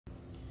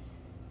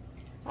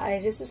Hi,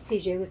 this is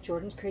PJ with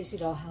Jordan's Crazy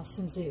Dollhouse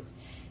and Zoo,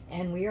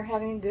 and we are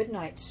having a good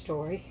night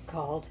story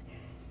called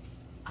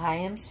I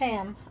Am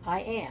Sam,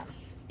 I Am.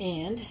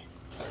 And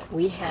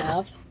we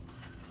have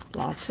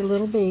lots of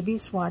little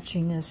babies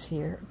watching us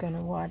here. Going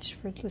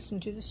to listen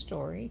to the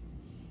story.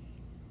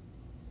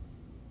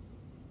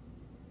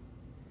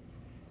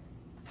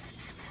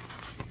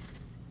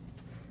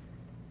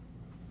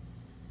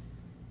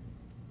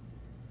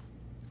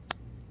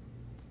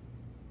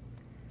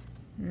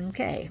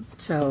 Okay,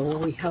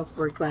 so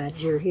we're glad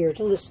you're here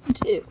to listen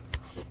to.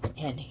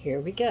 And here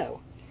we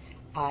go.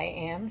 I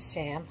am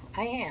Sam,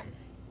 I am.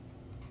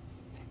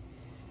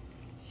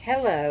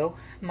 Hello,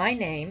 my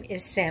name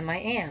is Sam, I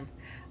am.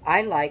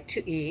 I like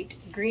to eat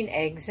green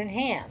eggs and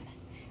ham.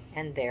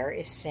 And there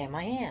is Sam,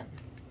 I am.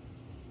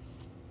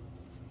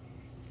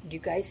 Do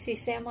you guys see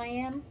Sam, I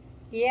am?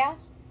 Yeah?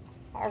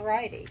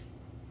 Alrighty.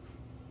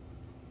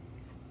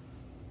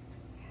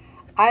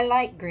 I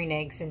like green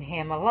eggs and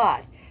ham a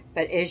lot.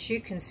 But as you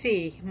can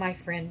see, my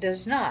friend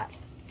does not.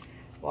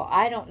 Well,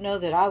 I don't know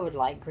that I would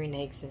like green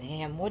eggs and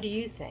ham. What do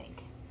you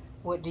think?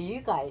 What do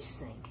you guys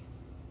think?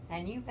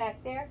 And you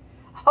back there?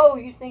 Oh,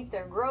 you think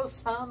they're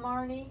gross, huh,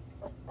 Marnie?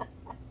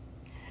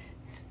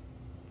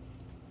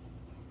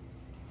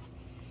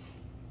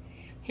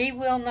 He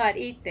will not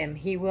eat them.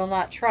 He will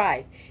not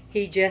try.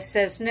 He just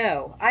says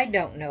no. I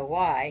don't know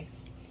why.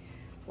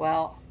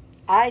 Well,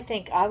 I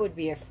think I would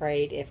be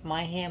afraid if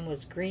my ham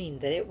was green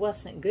that it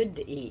wasn't good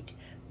to eat.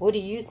 What do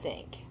you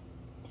think?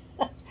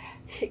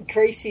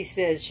 Gracie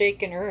says,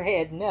 shaking her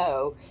head,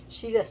 no.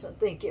 She doesn't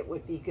think it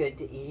would be good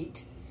to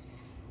eat.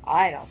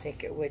 I don't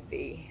think it would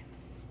be.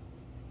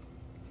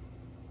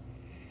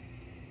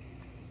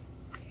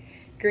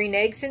 Green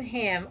eggs and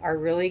ham are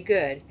really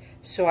good,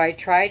 so I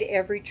tried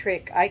every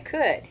trick I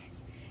could.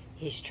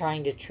 He's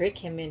trying to trick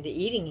him into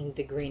eating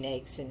the green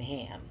eggs and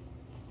ham.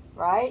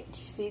 Right? Did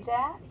you see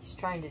that? He's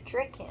trying to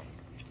trick him.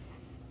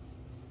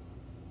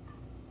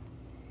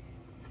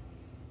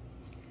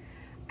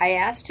 I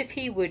asked if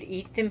he would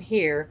eat them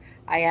here.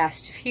 I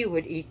asked if he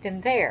would eat them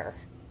there.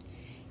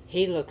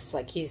 He looks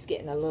like he's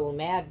getting a little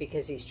mad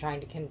because he's trying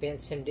to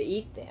convince him to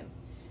eat them.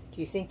 Do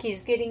you think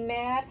he's getting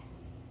mad?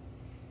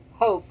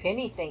 Oh,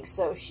 Penny thinks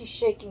so. She's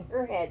shaking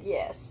her head,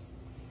 yes.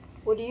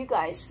 What do you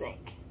guys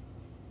think?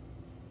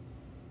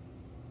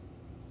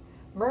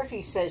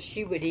 Murphy says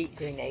she would eat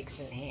green eggs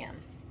and ham.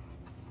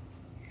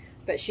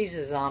 But she's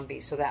a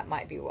zombie, so that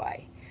might be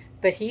why.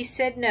 But he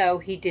said no,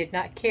 he did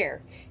not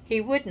care. He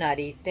would not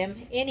eat them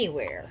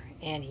anywhere.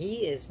 And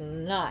he is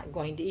not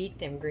going to eat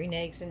them green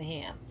eggs and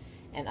ham.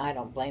 And I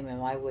don't blame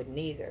him, I wouldn't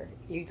either.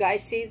 You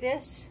guys see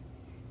this?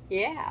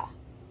 Yeah.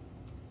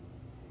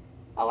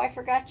 Oh, I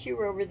forgot you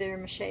were over there,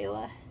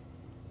 Michaela.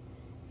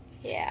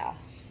 Yeah.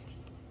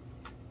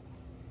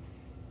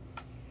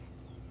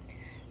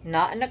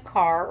 Not in a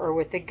car or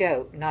with a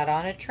goat. Not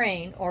on a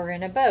train or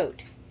in a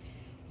boat.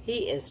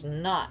 He is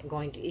not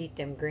going to eat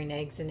them green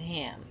eggs and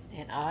ham.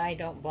 And I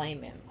don't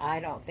blame him. I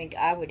don't think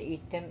I would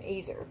eat them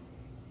either.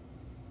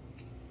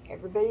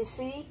 Everybody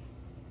see?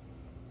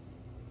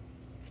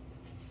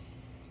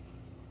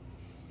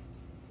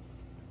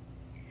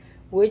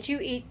 Would you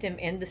eat them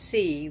in the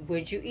sea?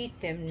 Would you eat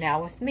them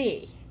now with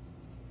me?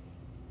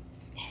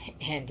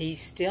 And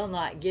he's still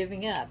not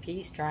giving up.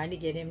 He's trying to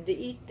get him to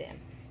eat them.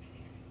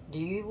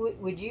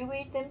 Would you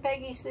eat them,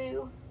 Peggy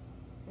Sue?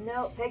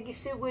 No, Peggy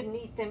Sue wouldn't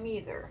eat them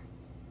either.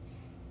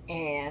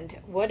 And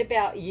what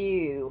about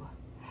you?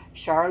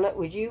 Charlotte,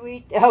 would you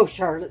eat? Oh,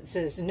 Charlotte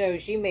says no.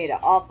 She made an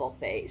awful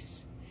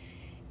face.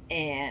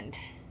 And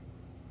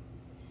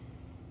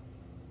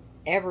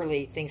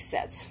Everly thinks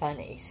that's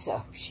funny,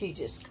 so she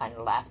just kind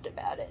of laughed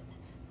about it.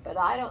 But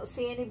I don't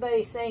see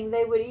anybody saying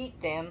they would eat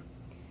them.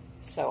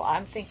 So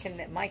I'm thinking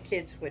that my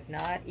kids would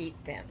not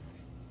eat them.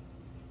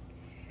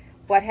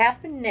 What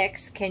happened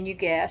next, can you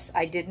guess?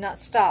 I did not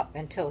stop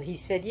until he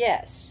said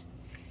yes.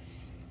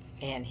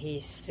 And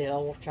he's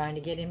still trying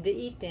to get him to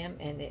eat them,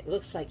 and it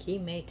looks like he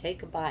may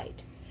take a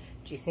bite.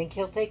 Do you think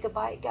he'll take a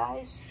bite,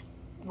 guys?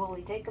 Will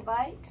he take a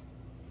bite?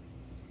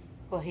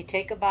 Will he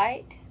take a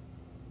bite?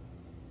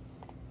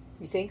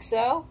 You think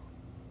so?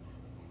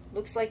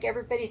 Looks like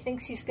everybody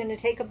thinks he's going to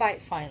take a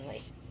bite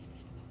finally.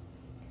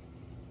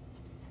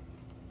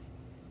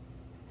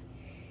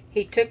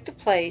 He took the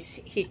place,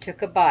 he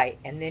took a bite,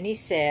 and then he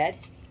said,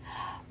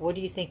 what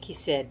do you think he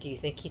said? Do you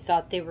think he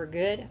thought they were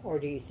good, or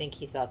do you think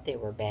he thought they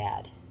were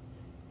bad?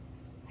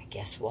 I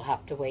guess we'll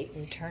have to wait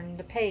and turn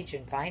the page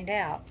and find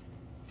out.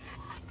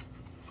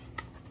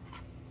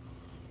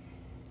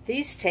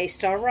 These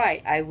taste all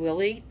right. I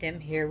will eat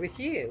them here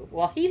with you.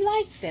 Well, he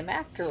liked them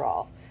after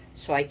all,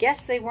 so I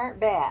guess they weren't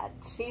bad.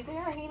 See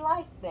there? He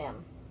liked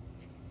them.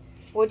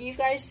 What do you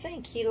guys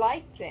think? He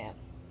liked them.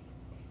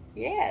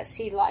 Yes,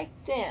 he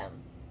liked them.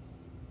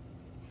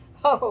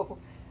 Oh,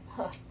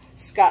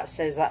 Scott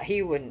says that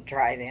he wouldn't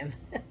try them.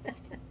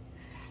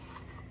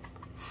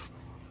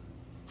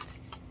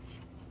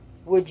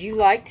 Would you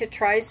like to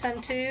try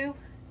some too?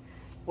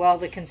 Well,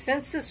 the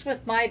consensus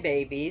with my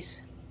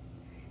babies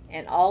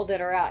and all that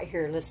are out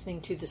here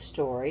listening to the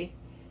story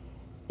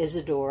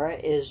Isadora,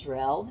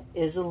 Israel,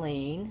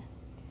 Isaline,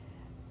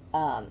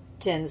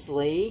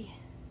 Tinsley,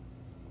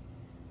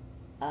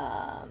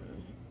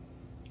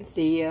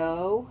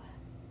 Theo,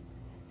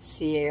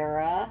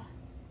 Sierra,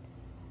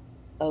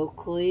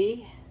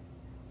 Oakley,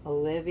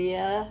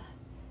 Olivia,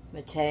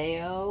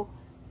 Mateo,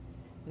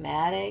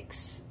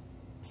 Maddox,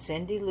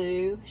 Cindy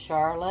Lou,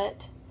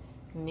 Charlotte,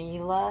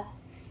 Mila,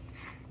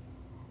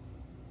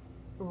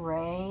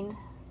 Rain,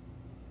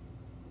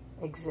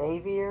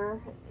 Xavier,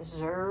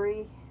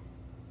 Zuri,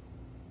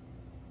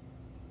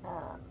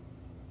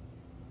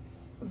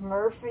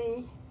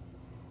 Murphy,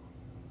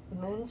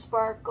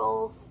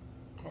 Moonsparkle,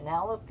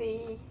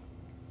 Penelope,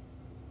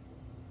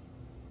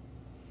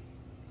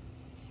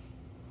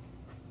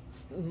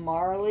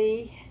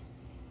 Marley,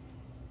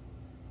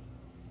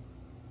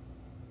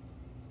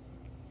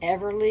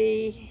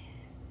 Everly,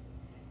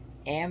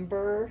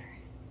 Amber,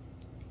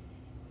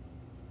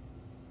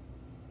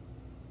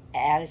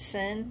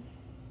 Addison,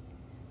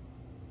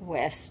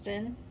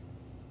 Weston,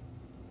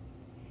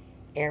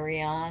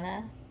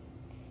 Ariana,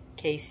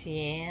 Casey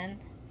Ann,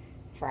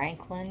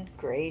 Franklin,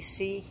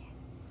 Gracie,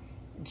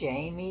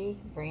 Jamie,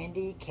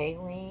 Brandy,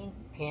 Kayleen,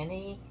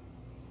 Penny,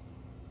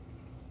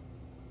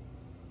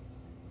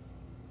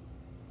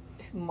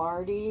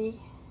 Marty,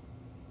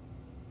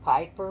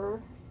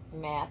 Piper,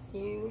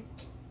 Matthew,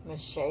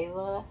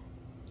 Michaela,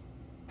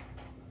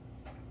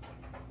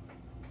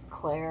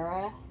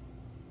 Clara,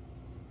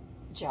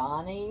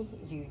 Johnny,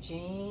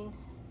 Eugene,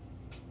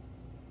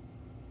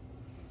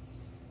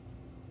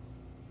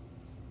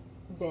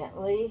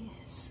 Bentley,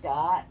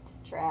 Scott,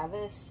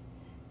 Travis,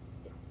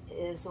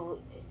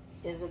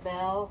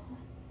 Isabel,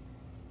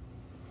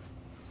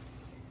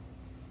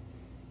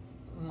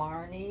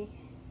 Marnie,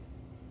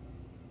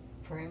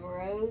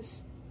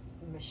 Primrose,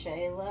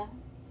 Michaela,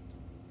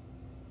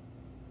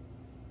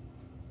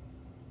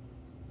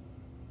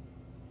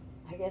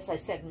 I guess I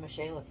said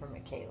Michaela for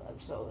Michaela,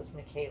 so it was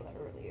Michaela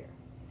earlier.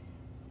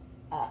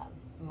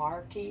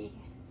 Marky,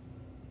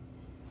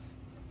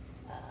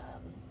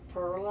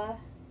 Perla,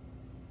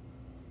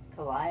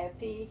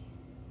 Calliope,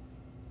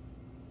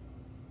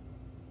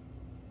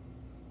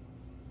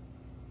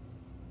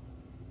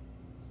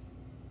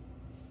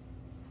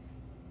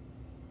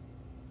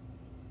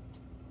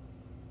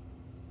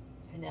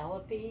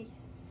 Penelope,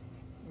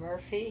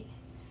 Murphy.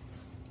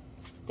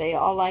 They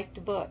all liked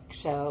the book,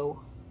 so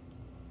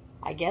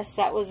I guess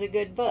that was a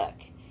good book.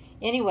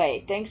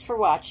 Anyway, thanks for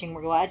watching.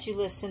 We're glad you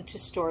listened to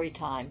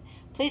Storytime.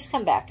 Please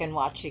come back and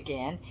watch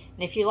again.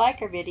 And if you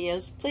like our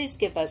videos, please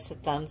give us a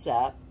thumbs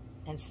up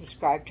and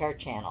subscribe to our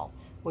channel.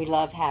 We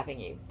love having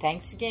you.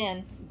 Thanks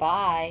again.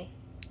 Bye.